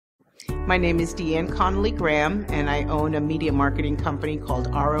My name is DeAnne Connolly Graham, and I own a media marketing company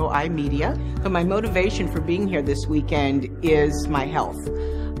called ROI Media. But my motivation for being here this weekend is my health.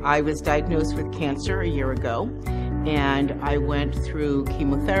 I was diagnosed with cancer a year ago, and I went through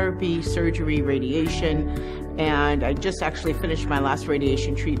chemotherapy, surgery, radiation, and I just actually finished my last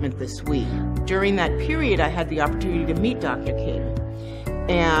radiation treatment this week. During that period, I had the opportunity to meet Dr. King,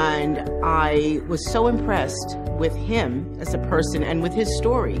 and I was so impressed with him as a person and with his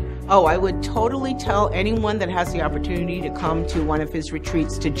story. Oh, I would totally tell anyone that has the opportunity to come to one of his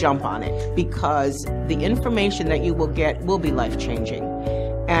retreats to jump on it, because the information that you will get will be life-changing.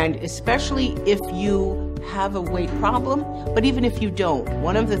 And especially if you have a weight problem, but even if you don't,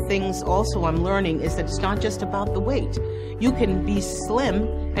 one of the things also I'm learning is that it's not just about the weight. You can be slim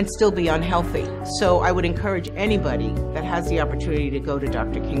and still be unhealthy. So I would encourage anybody that has the opportunity to go to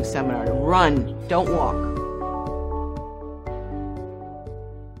Dr. King's seminar to run, don't walk.